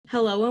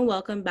Hello and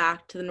welcome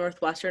back to the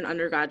Northwestern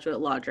Undergraduate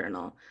Law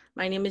Journal.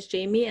 My name is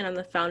Jamie and I'm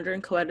the founder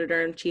and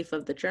co-editor-in-chief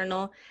of the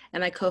journal,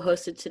 and I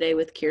co-hosted today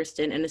with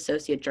Kirsten, an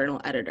associate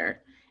journal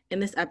editor. In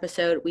this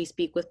episode, we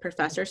speak with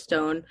Professor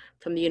Stone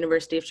from the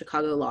University of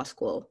Chicago Law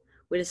School.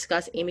 We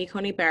discuss Amy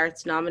Coney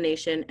Barrett's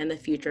nomination and the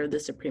future of the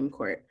Supreme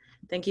Court.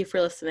 Thank you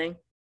for listening.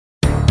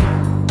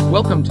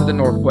 Welcome to the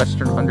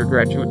Northwestern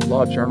Undergraduate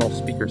Law Journal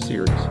Speaker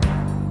Series.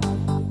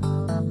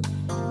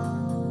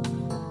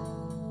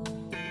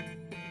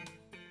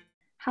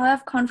 How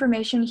have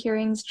confirmation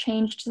hearings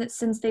changed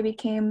since they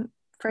became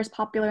first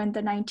popular in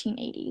the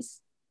 1980s?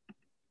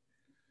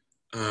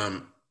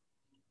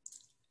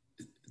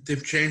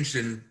 They've changed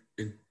in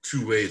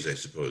two ways, I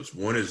suppose.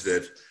 One is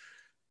that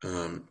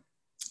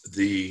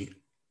the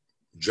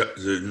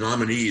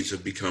nominees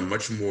have become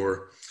much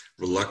more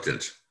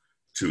reluctant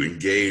to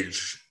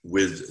engage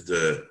with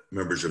the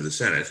members of the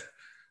Senate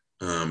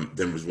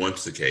than was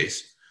once the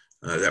case.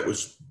 That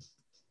was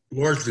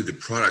largely the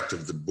product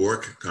of the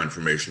Bork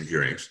confirmation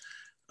hearings.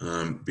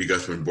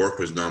 Because when Bork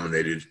was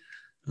nominated,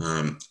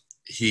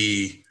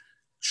 he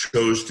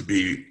chose to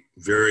be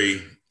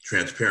very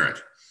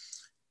transparent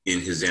in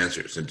his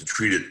answers and to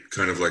treat it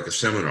kind of like a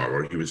seminar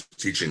where he was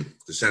teaching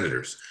the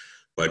senators.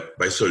 But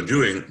by so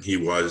doing, he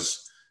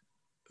was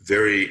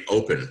very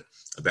open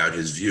about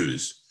his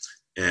views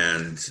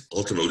and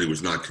ultimately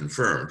was not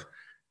confirmed.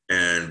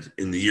 And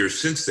in the years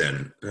since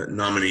then,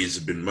 nominees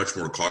have been much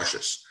more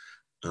cautious.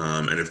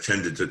 And have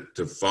tended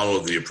to follow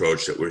the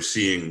approach that we're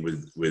seeing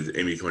with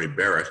Amy Coney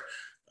Barrett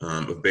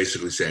of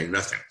basically saying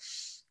nothing.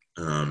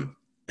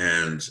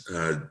 That's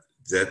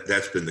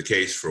been the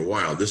case for a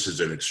while. This is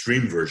an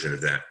extreme version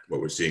of that,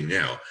 what we're seeing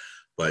now,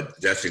 but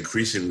that's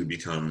increasingly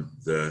become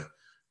the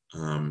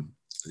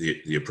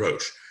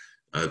approach.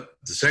 The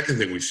second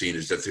thing we've seen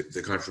is that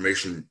the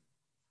confirmation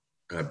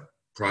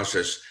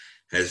process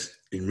has,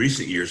 in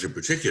recent years in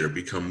particular,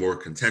 become more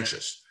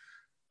contentious.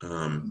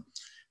 And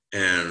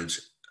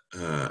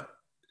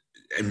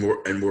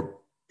more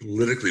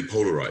politically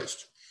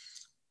polarized.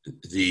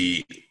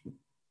 In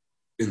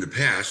the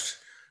past,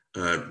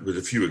 with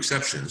a few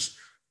exceptions,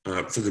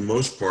 for the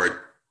most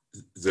part,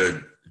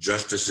 the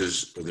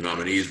justices or the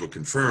nominees were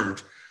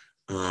confirmed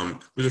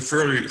with a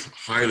fairly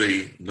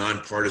highly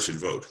nonpartisan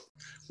vote.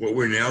 What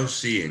we're now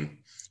seeing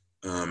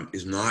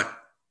is not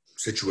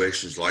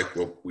situations like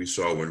what we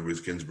saw when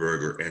Ruth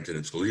Ginsburg or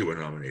Antonin Scalia were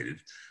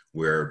nominated,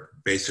 where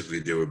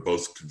basically they were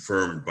both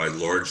confirmed by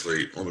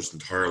largely, almost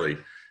entirely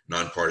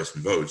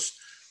nonpartisan votes.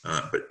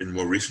 But in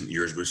more recent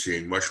years, we're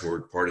seeing much more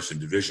partisan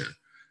division.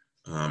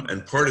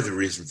 And part of the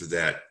reason for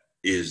that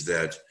is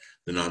that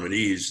the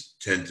nominees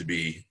tend to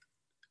be,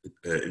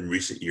 in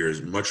recent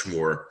years, much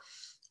more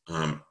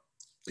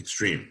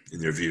extreme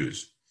in their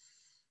views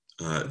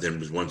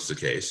than was once the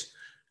case.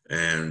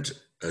 And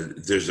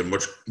there's a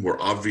much more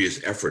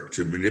obvious effort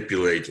to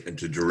manipulate and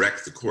to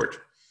direct the court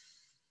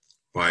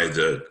by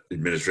the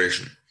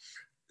administration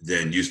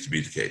than used to be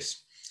the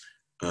case.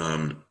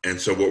 And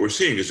so what we're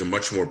seeing is a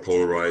much more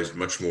polarized,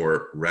 much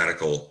more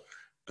radical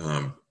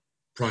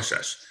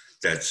process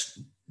that's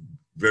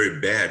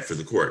very bad for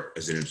the court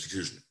as an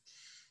institution.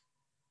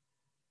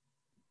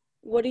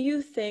 What do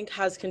you think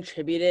has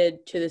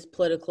contributed to this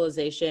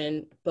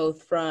politicalization,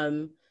 both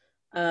from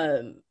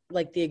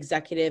like the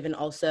executive and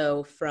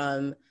also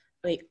from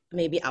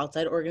maybe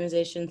outside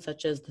organizations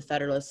such as the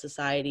Federalist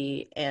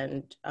Society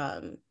and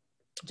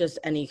just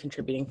any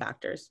contributing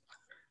factors?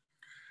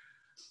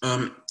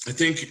 I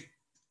think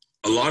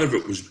a lot of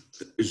it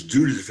is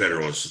due to the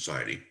Federalist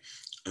Society,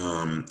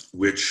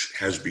 which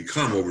has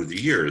become over the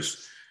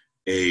years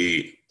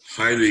a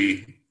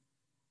highly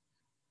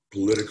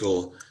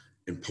political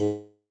and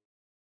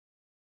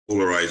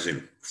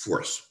polarizing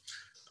force.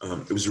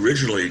 It was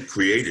originally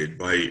created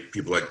by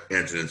people like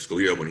Antonin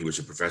Scalia when he was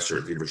a professor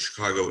at the University of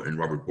Chicago and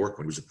Robert Bork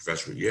when he was a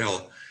professor at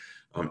Yale,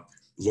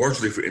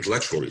 largely for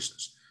intellectual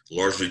reasons,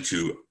 largely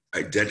to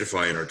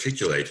identify and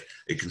articulate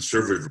a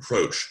conservative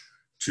approach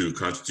to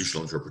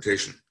constitutional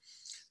interpretation.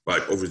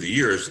 But over the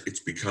years, it's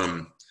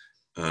become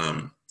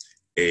an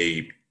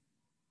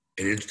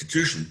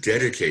institution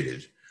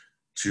dedicated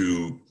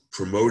to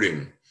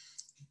promoting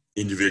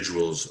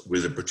individuals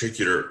with a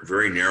particular,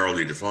 very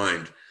narrowly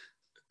defined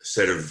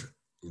set of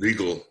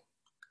legal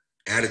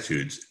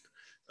attitudes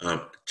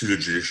to the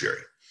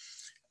judiciary.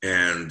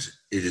 And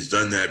it has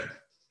done that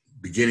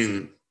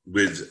beginning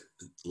with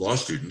law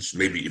students,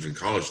 maybe even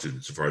college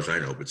students, as far as I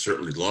know, but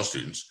certainly law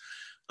students,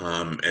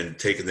 and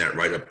taken that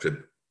right up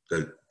to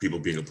the people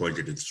being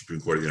appointed to the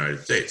Supreme Court of the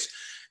United States.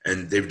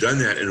 And they've done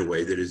that in a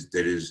way that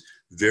is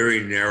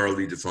very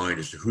narrowly defined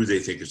as to who they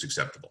think is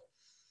acceptable.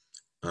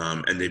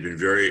 And they've been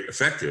very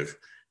effective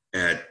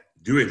at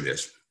doing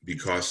this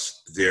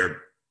because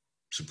their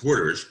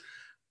supporters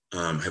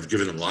have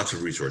given them lots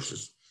of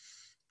resources.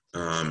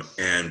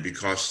 And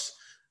because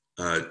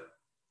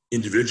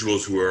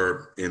individuals who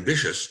are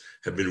ambitious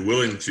have been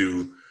willing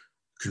to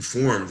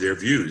conform their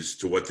views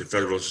to what the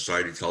Federalist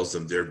Society tells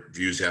them their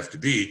views have to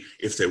be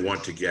if they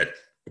want to get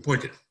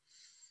appointed.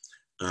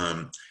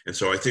 And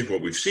so I think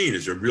what we've seen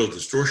is a real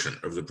distortion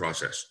of the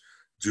process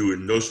due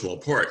in no small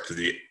part to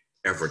the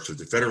efforts of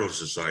the Federalist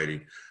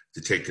Society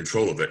to take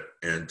control of it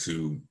and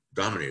to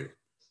dominate it.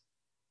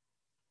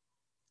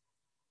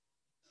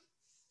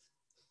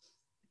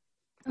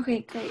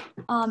 Okay, great.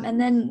 And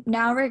then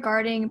now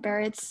regarding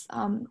Barrett's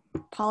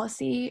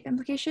policy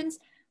implications,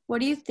 what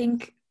do you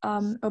think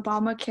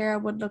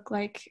Obamacare would look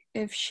like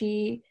if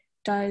she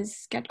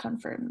does get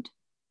confirmed?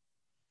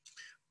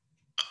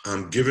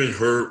 Given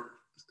her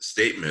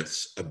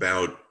statements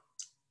about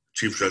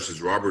Chief Justice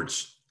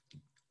Roberts'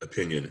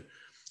 opinion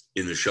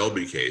in the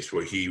Shelby case,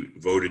 where he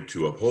voted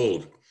to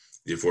uphold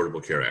the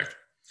Affordable Care Act,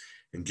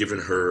 and given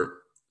her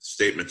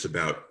statements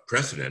about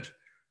precedent,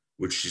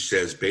 which she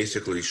says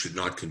basically should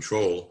not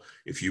control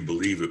if you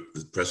believe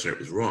the precedent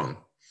was wrong,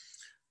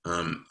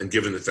 and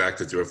given the fact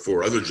that there are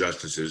 4 other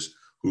justices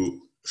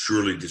who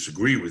surely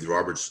disagree with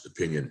Roberts'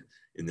 opinion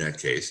in that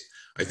case,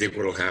 I think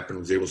what will happen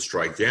is they will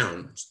strike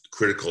down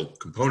critical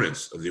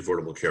components of the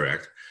Affordable Care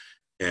Act.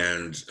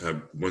 And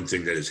one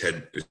thing that is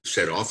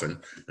said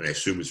often, and I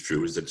assume is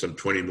true, is that some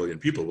 20 million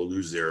people will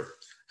lose their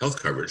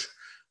health coverage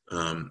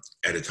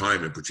at a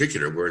time in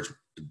particular where it's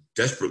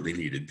desperately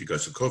needed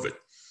because of COVID.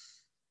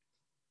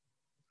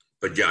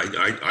 But yeah,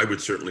 I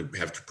would certainly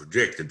have to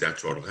predict that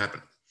that's what will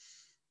happen.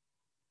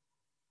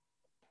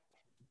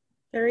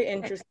 Very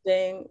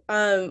interesting.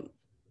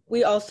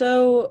 We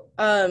also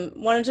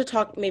wanted to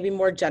talk maybe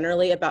more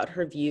generally about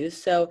her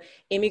views. So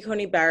Amy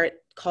Coney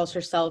Barrett calls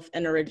herself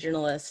an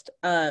originalist.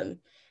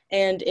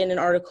 And in an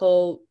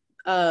article,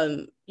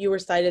 you were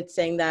cited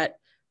saying that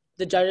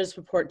the judges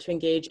purport to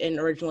engage in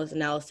originalist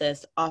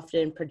analysis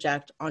often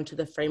project onto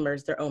the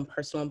framers their own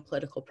personal and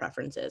political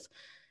preferences.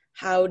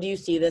 How do you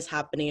see this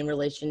happening in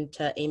relation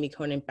to Amy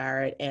Coney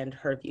Barrett and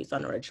her views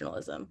on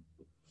originalism?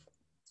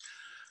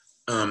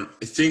 I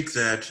think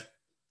that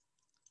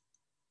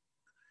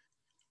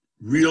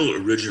real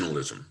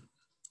originalism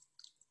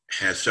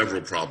has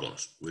several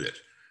problems with it,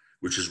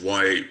 which is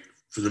why,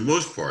 for the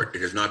most part,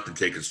 it has not been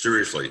taken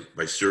seriously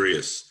by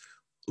serious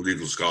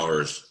legal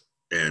scholars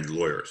and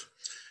lawyers.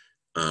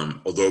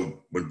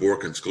 Although when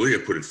Bork and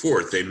Scalia put it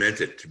forth, they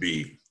meant it to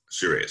be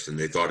serious and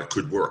they thought it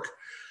could work.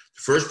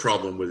 The first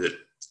problem with it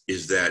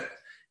is that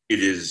it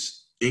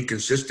is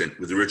inconsistent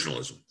with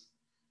originalism.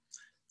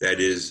 That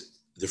is,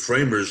 the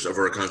framers of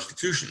our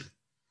Constitution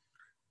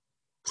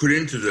put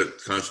into the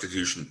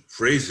Constitution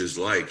phrases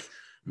like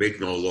make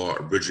no law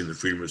abridging the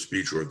freedom of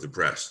speech or of the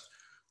press,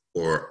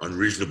 or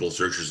unreasonable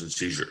searches and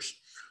seizures,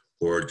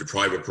 or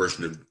deprive a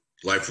person of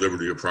life,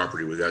 liberty, or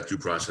property without due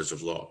process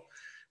of law.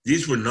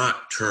 These were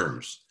not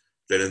terms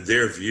that, in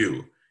their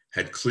view,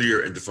 had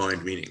clear and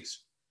defined meanings.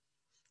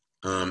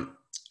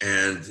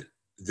 And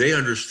they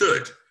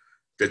understood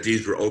that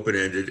these were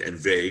open-ended and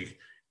vague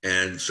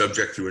and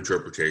subject to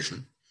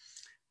interpretation.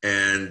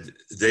 And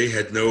they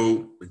had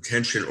no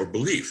intention or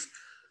belief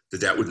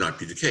that that would not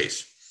be the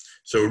case.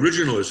 So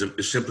originalism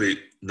is simply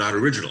not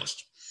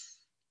originalist.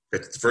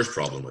 That's the first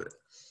problem with it.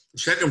 The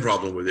second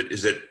problem with it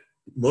is that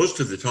most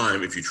of the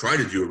time, if you try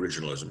to do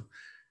originalism,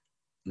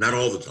 not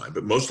all the time,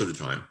 but most of the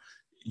time,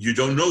 you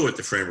don't know what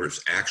the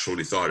framers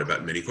actually thought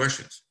about many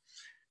questions.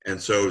 And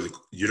so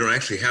you don't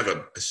actually have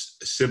a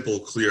simple,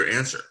 clear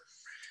answer.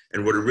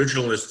 And what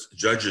originalist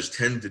judges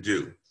tend to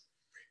do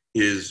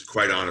is,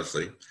 quite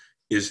honestly,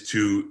 is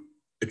to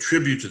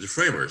attribute to the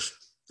framers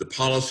the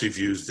policy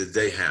views that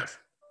they have.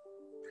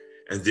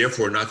 And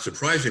therefore, not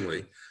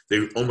surprisingly,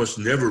 they almost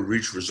never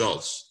reach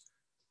results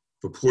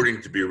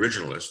purporting to be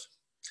originalist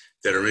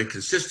that are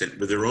inconsistent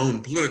with their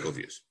own political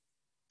views.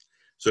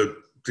 So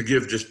to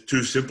give just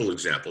 2 simple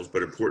examples,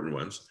 but important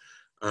ones,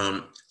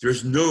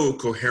 there's no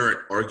coherent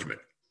argument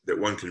that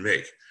one can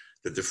make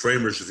that the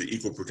framers of the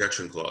Equal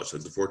Protection Clause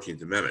of the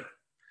 14th Amendment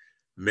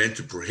meant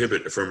to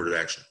prohibit affirmative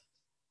action.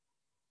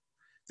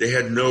 They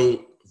had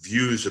no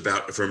views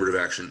about affirmative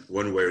action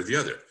one way or the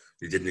other.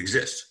 They didn't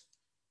exist.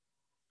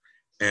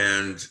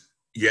 And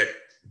yet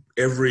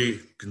every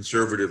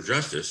conservative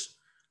justice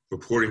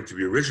purporting to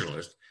be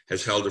originalist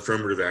has held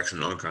affirmative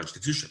action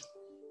unconstitutional.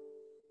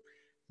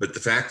 But the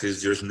fact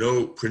is there's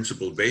no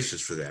principled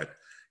basis for that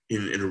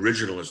in an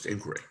originalist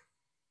inquiry.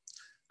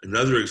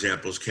 Another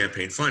example is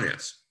campaign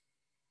finance.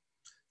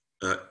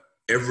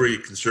 Every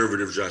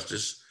conservative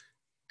justice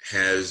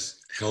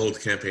has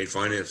held campaign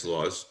finance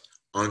laws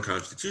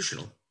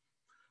unconstitutional,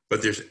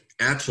 but there's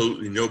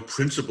absolutely no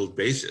principled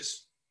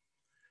basis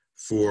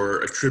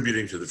for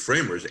attributing to the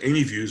framers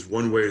any views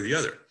one way or the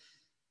other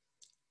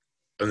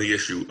on the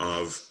issue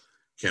of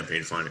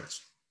campaign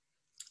finance.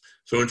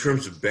 So in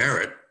terms of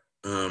Barrett,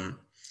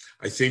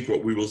 I think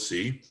what we will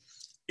see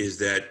is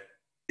that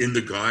in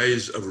the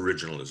guise of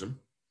originalism,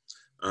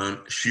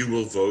 she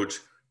will vote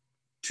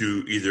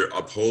to either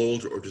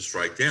uphold or to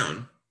strike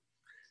down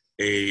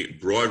a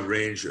broad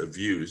range of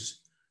views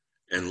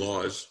and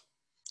laws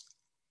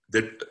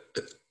that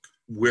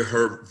where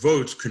her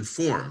votes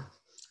conform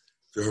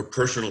to her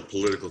personal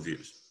political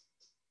views.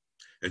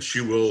 And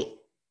she will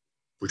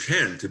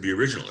pretend to be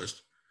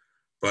originalist,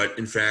 but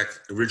in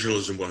fact,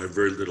 originalism will have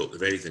very little,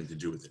 if anything, to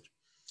do with it.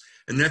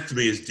 And that to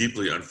me is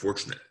deeply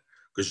unfortunate,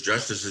 because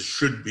justices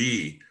should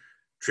be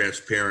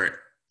transparent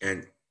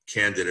and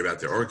candid about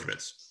their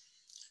arguments.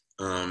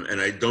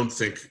 And I don't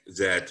think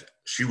that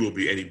she will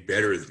be any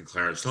better than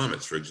Clarence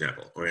Thomas, for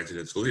example, or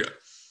Antonin Scalia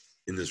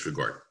in this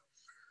regard.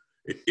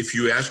 If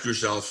you ask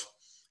yourself,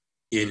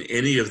 in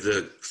any of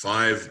the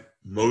 5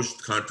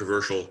 most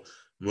controversial,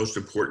 most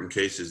important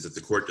cases that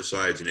the court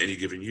decides in any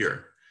given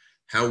year,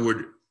 how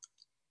would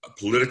a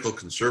political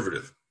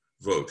conservative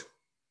vote?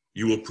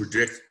 You will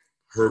predict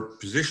her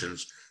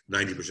positions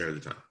 90% of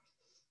the time.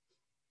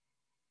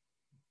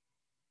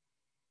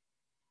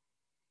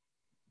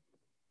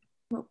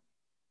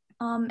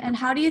 And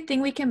how do you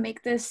think we can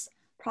make this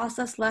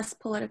process less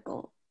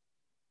political?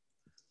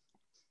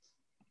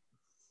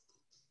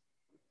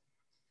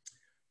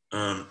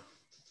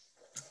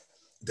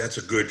 That's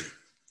a good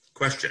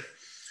question.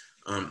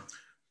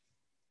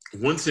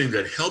 One thing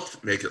that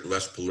helped make it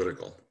less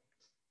political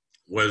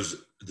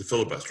was the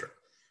filibuster.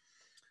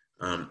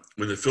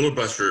 When the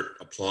filibuster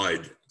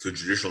applied to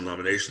judicial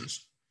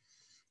nominations,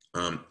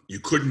 you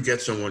couldn't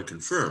get someone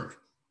confirmed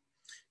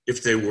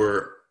if they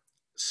were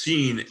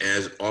seen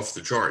as off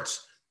the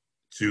charts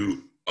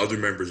to other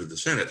members of the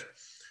Senate,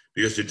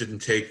 because it didn't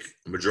take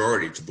a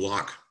majority to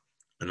block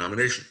a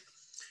nomination.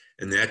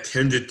 And that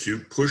tended to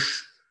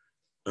push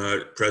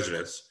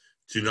presidents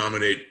to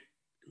nominate,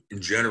 in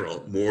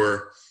general,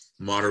 more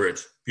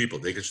moderate people.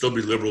 They could still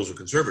be liberals or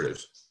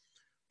conservatives,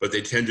 but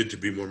they tended to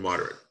be more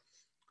moderate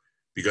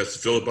because the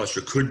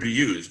filibuster could be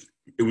used.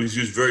 It was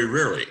used very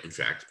rarely, in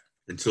fact,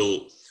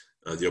 until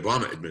the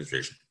Obama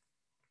administration.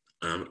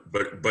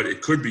 But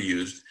it could be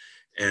used,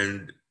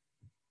 and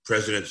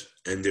presidents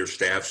and their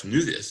staffs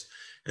knew this,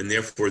 and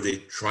therefore they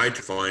tried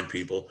to find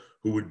people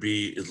who would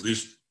be at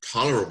least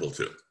tolerable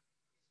to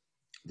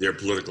their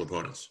political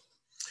opponents.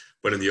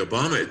 But in the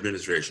Obama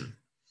administration,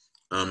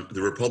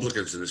 the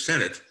Republicans in the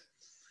Senate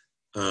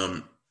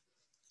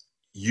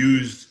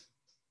used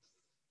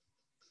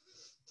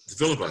the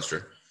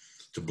filibuster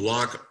to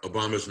block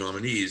Obama's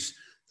nominees.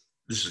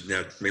 This is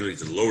now mainly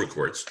to the lower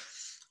courts,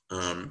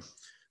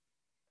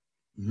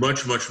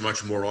 much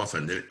more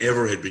often than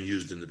ever had been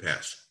used in the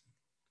past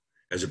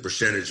as a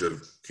percentage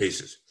of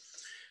cases.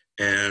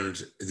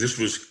 And this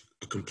was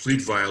a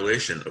complete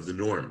violation of the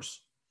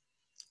norms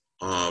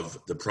of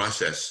the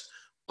process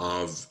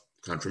of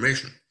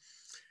confirmation.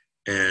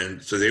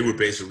 And so they were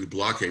basically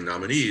blocking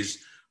nominees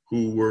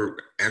who were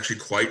actually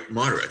quite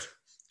moderate,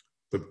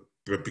 but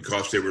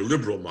because they were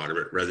liberal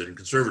moderate rather than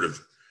conservative.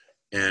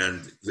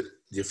 And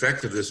the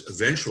effect of this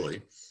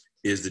eventually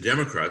is the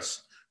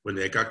Democrats, when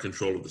they got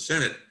control of the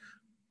Senate,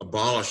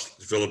 abolished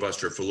the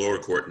filibuster for lower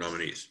court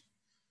nominees.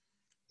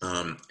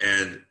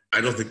 And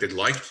I don't think they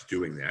liked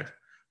doing that,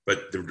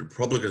 but the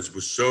Republicans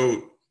were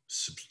so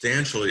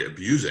substantially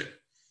abusing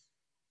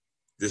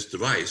this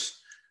device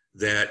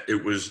that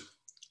it was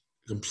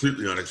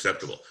completely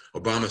unacceptable.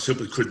 Obama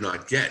simply could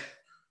not get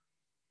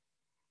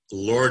a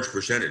large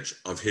percentage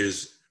of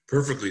his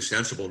perfectly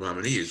sensible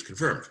nominees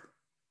confirmed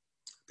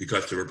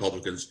because the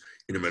Republicans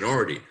in a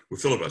minority were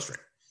filibustering.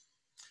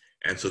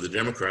 And so the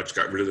Democrats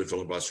got rid of the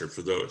filibuster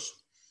for those.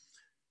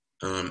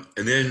 And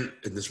then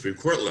at the Supreme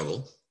Court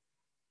level,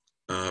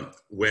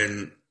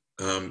 when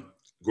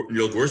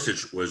Neil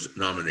Gorsuch was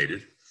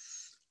nominated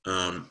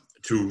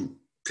to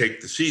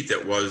take the seat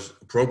that was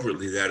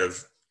appropriately that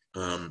of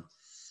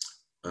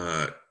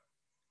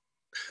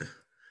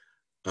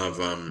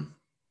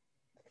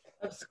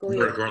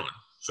Merrick Garland.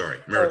 Sorry,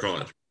 Merrick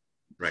Garland.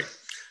 Right.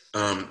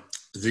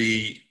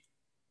 The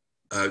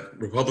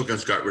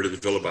Republicans got rid of the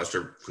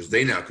filibuster because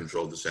they now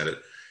controlled the Senate,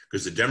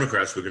 because the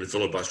Democrats were going to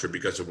filibuster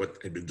because of what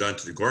had been done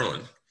to the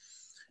Garland.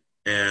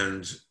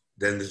 And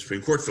then the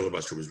Supreme Court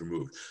filibuster was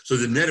removed. So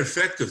the net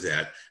effect of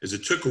that is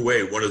it took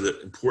away one of the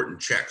important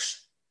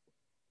checks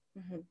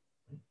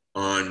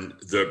on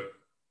the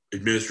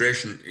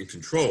administration in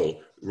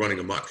control running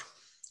amok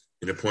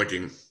in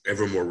appointing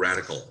ever more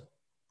radical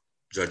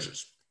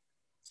judges.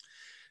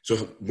 So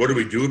what do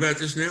we do about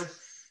this now?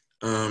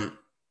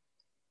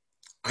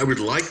 I would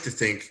like to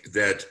think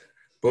that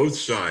both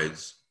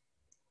sides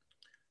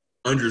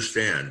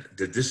understand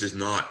that this is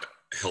not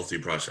a healthy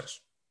process.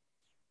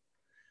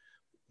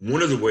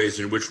 One of the ways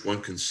in which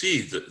one can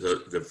see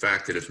the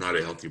fact that it's not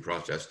a healthy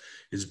process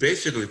is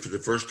basically, for the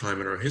first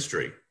time in our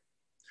history,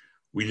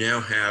 we now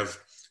have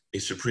a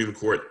Supreme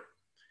Court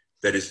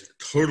that is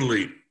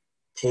totally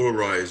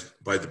polarized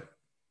by the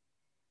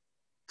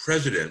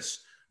presidents,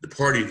 the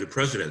party of the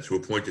presidents who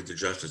appointed the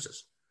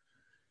justices.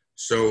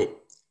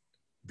 So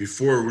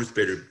before Ruth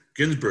Bader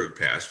Ginsburg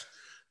passed,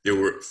 there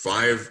were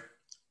 5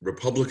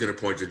 Republican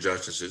appointed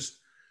justices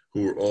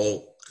who were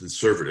all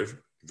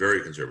conservative,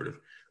 very conservative,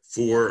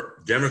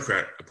 4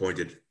 Democrat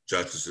appointed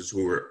justices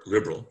who were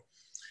liberal.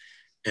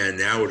 And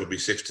now it'll be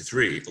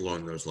 6-3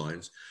 along those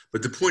lines.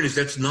 But the point is,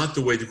 that's not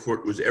the way the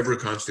court was ever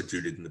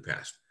constituted in the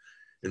past.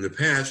 In the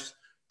past,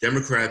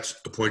 Democrats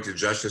appointed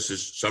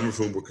justices, some of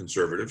whom were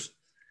conservatives,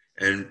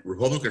 and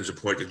Republicans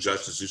appointed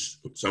justices,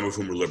 some of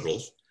whom were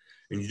liberals.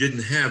 And you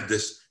didn't have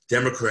this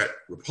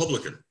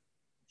Democrat-Republican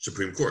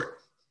Supreme Court.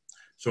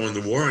 So in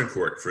the Warren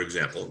Court, for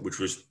example, which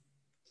was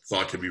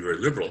thought to be very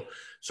liberal.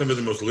 Some of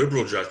the most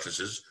liberal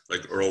justices,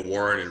 like Earl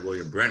Warren and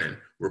William Brennan,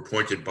 were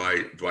appointed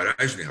by Dwight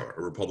Eisenhower,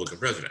 a Republican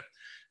president.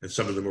 And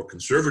some of the more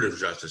conservative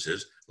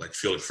justices, like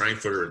Felix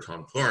Frankfurter and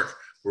Tom Clark,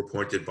 were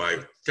appointed by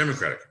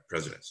Democratic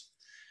presidents.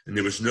 And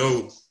there was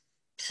no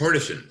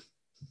partisan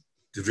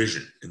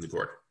division in the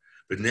court.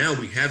 But now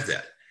we have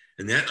that.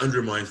 And that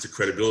undermines the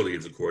credibility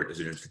of the court as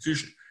an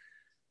institution.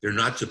 They're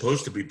not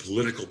supposed to be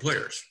political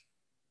players.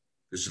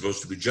 They're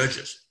supposed to be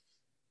judges.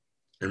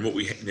 And what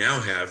we now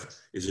have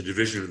is a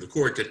division of the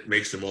court that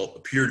makes them all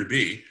appear to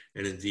be,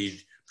 and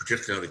indeed,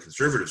 particularly on the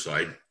conservative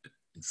side,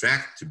 in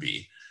fact, to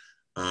be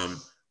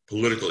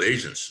political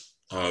agents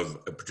of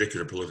a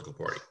particular political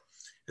party.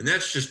 And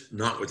that's just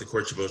not what the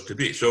court's supposed to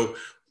be. So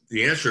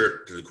the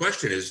answer to the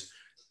question is,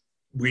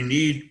 we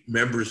need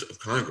members of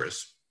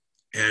Congress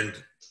and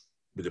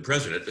with the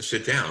president to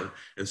sit down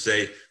and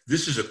say,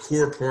 this is a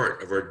core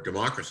part of our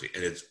democracy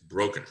and it's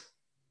broken.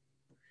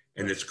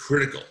 And it's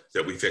critical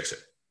that we fix it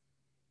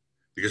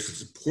because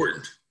it's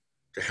important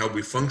to how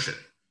we function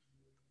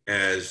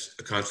as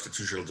a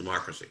constitutional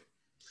democracy.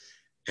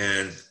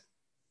 And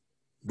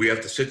we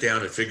have to sit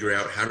down and figure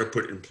out how to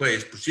put in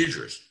place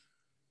procedures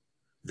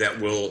that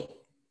will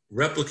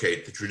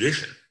replicate the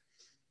tradition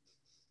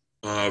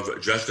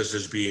of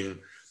justices being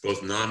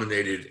both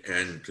nominated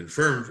and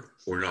confirmed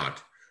or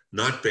not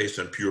based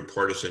on pure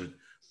partisan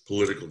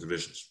political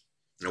divisions.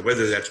 Now,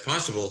 whether that's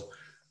possible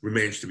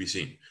remains to be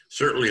seen.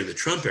 Certainly in the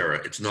Trump era,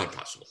 it's not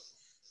possible.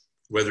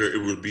 Whether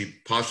it would be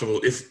possible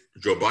if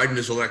Joe Biden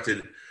is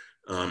elected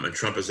and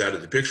Trump is out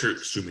of the picture,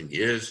 assuming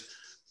he is,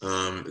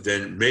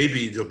 then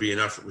maybe there'll be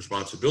enough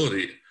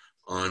responsibility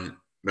on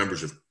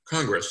members of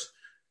Congress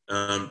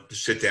to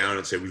sit down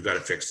and say, we've got to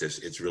fix this.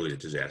 It's really a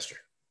disaster.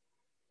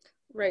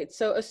 Right.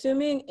 So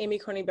assuming Amy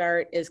Coney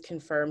Barrett is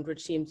confirmed,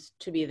 which seems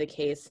to be the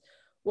case,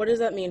 what does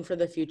that mean for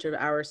the future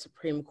of our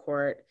Supreme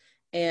Court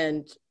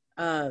and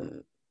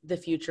the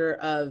future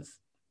of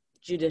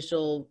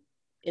judicial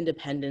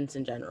independence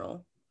in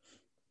general?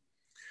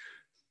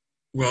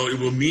 Well, it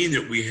will mean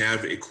that we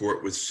have a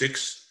court with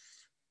 6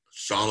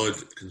 solid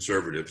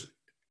conservatives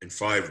and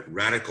 5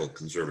 radical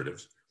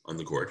conservatives on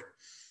the court,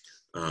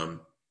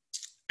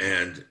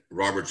 and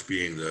Roberts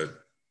being the,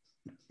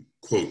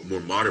 quote, more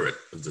moderate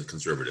of the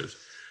conservatives.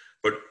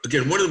 But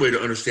again, one of the ways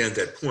to understand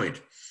that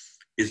point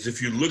is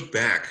if you look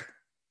back,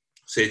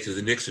 say, to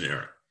the Nixon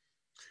era,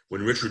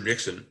 when Richard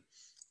Nixon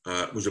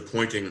was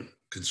appointing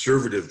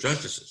conservative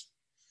justices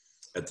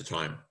at the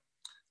time,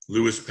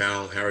 Lewis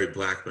Powell, Harry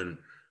Blackmun,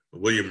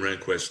 William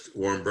Rehnquist,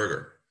 Warren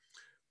Burger.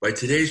 By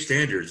today's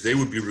standards, they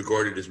would be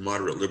regarded as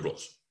moderate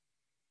liberals.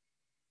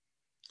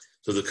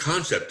 So the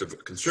concept of a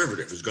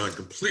conservative has gone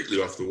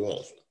completely off the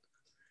walls,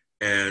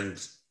 and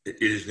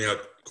it is now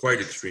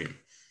quite extreme.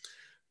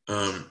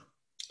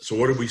 So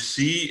what do we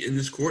see in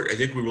this court? I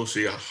think we will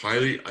see a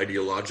highly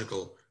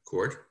ideological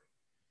court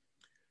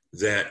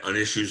that on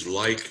issues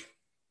like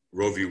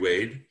Roe v.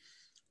 Wade,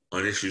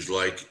 on issues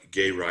like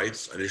gay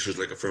rights, on issues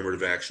like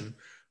affirmative action,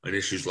 on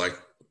issues like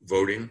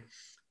voting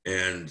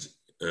and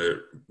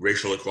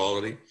racial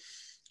equality,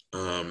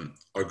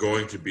 are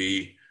going to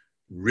be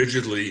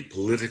rigidly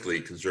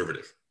politically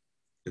conservative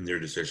in their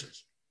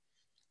decisions.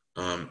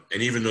 And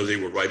even though they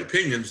will write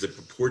opinions that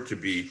purport to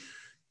be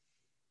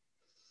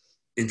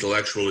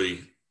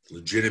intellectually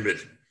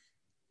legitimate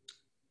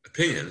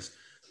opinions,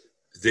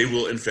 they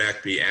will in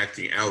fact be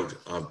acting out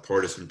of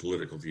partisan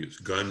political views.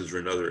 Guns are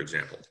another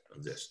example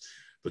of this.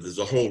 But there's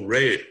a whole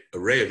array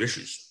of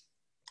issues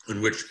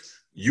in which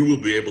you will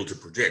be able to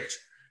predict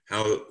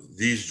how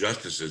these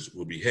justices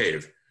will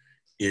behave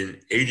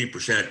in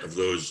 80% of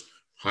those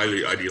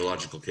highly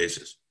ideological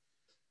cases.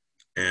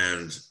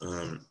 And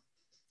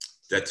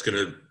that's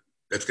going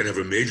to have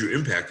a major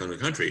impact on the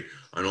country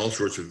on all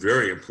sorts of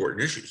very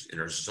important issues in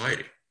our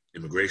society: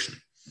 immigration,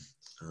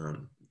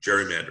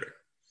 gerrymandering.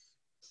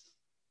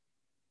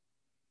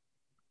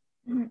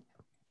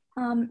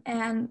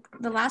 And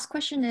the last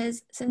question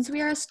is, since we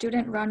are a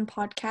student-run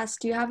podcast,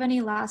 do you have any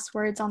last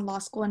words on law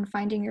school and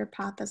finding your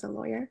path as a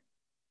lawyer?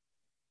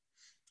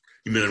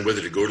 You mean on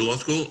whether to go to law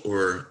school,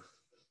 or?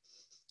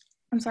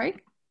 I'm sorry?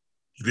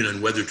 You mean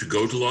on whether to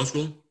go to law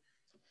school?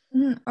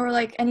 Or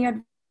like any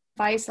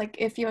advice, like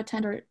if you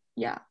attend, or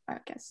yeah, I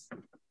guess.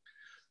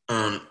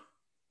 I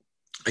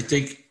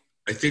think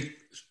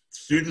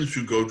students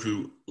who go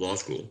to law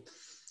school,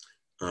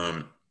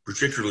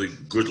 particularly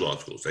good law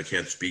schools, I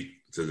can't speak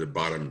to the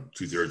bottom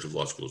 2/3 of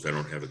law schools, I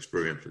don't have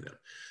experience with them,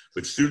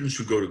 but students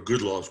who go to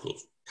good law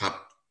schools,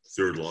 top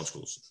third law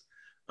schools,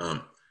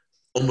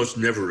 almost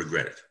never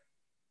regret it.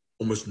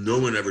 Almost no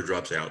one ever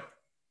drops out.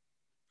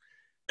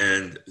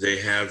 And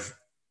they have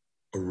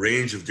a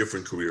range of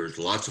different careers,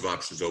 lots of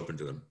options open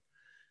to them.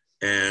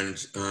 And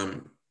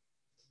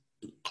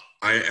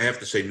I have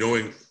to say,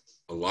 knowing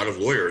a lot of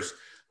lawyers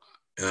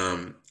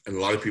and a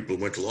lot of people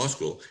who went to law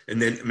school,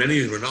 and then many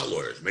of them are not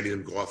lawyers. Many of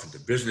them go off into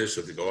business,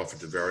 or they go off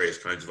into various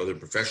kinds of other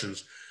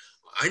professions.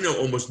 I know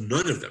almost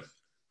none of them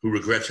who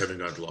regrets having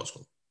gone to law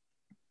school.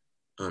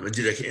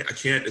 Indeed, I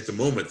can't at the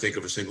moment think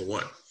of a single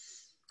one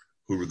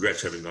who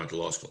regrets having gone to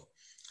law school.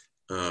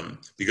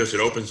 because it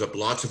opens up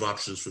lots of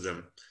options for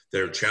them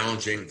that are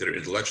challenging, that are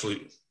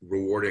intellectually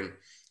rewarding,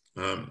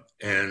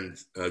 and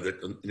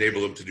that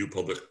enable them to do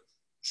public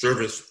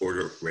service or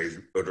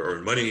to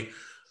earn money,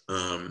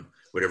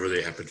 whatever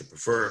they happen to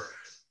prefer.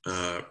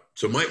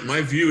 So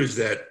my view is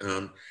that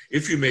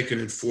if you make an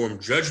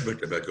informed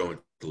judgment about going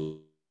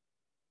to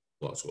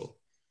law school,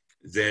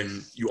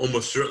 then you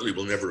almost certainly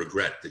will never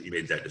regret that you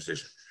made that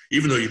decision,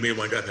 even though you may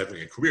wind up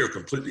having a career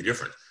completely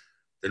different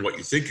than what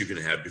you think you're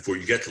going to have before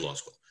you get to law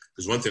school.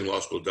 Because one thing law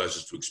school does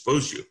is to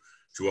expose you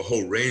to a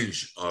whole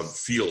range of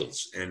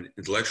fields and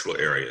intellectual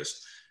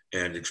areas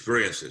and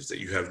experiences that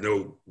you have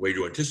no way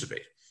to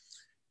anticipate.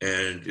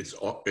 And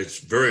it's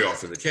very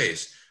often the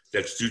case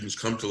that students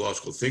come to law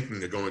school thinking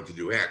they're going to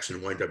do X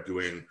and wind up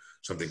doing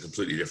something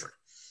completely different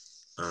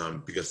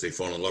because they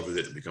fall in love with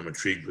it and become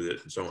intrigued with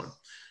it and so on.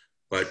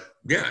 But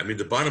yeah, I mean,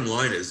 the bottom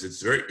line is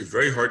it's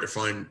very hard to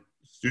find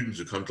students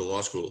who come to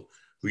law school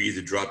who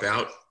either drop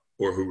out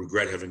or who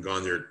regret having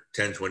gone there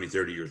 10, 20,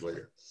 30 years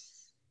later.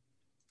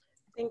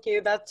 Thank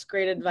you. That's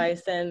great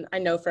advice. And I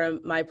know from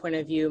my point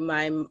of view,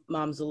 my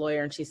mom's a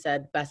lawyer and she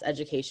said best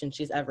education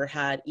she's ever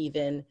had,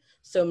 even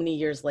so many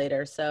years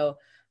later. So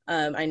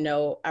I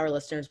know our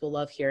listeners will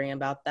love hearing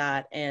about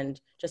that. And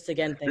just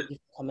again, thank you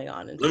for coming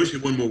on. Let me say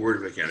one more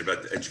word if I can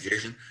about the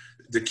education.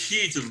 The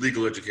key to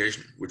legal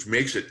education, which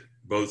makes it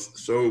both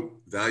so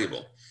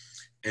valuable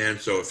and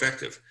so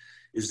effective,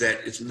 is that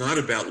it's not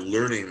about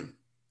learning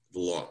the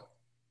law.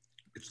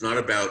 It's not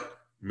about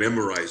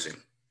memorizing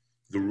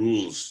the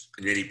rules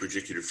in any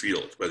particular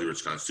field, whether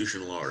it's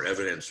constitutional law or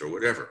evidence or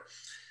whatever.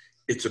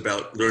 It's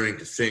about learning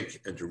to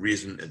think and to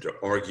reason and to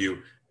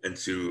argue and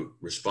to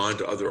respond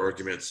to other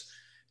arguments.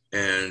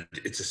 And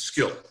it's a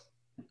skill.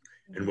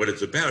 And what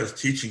it's about is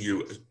teaching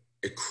you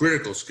a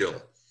critical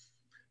skill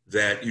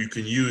that you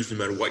can use no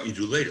matter what you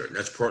do later. And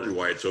that's partly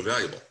why it's so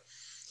valuable.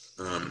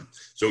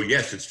 So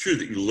yes, it's true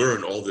that you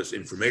learn all this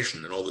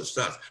information and all this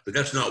stuff, but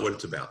that's not what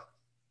it's about.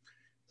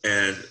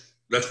 And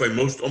that's why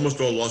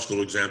almost all law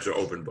school exams are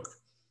open book.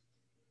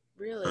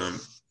 Really?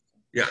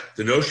 Yeah,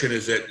 the notion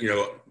is that,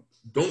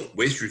 don't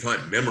waste your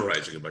time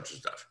memorizing a bunch of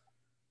stuff,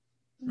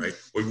 right?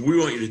 What we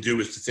want you to do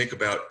is to think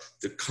about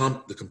the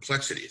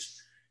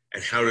complexities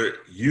and how to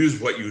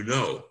use what you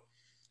know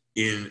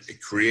in a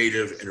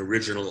creative and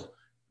original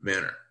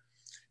manner.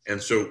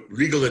 And so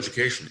legal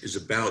education is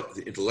about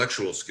the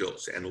intellectual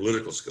skills, the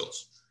analytical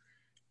skills.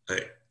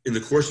 In the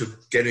course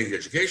of getting the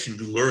education,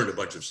 you learn a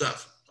bunch of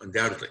stuff,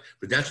 undoubtedly,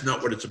 but that's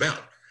not what it's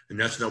about. And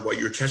that's not what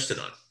you're tested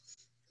on.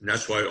 And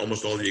that's why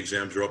almost all the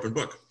exams are open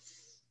book.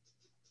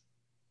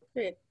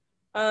 Great.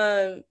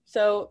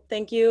 So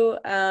thank you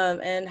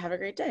and have a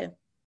great day.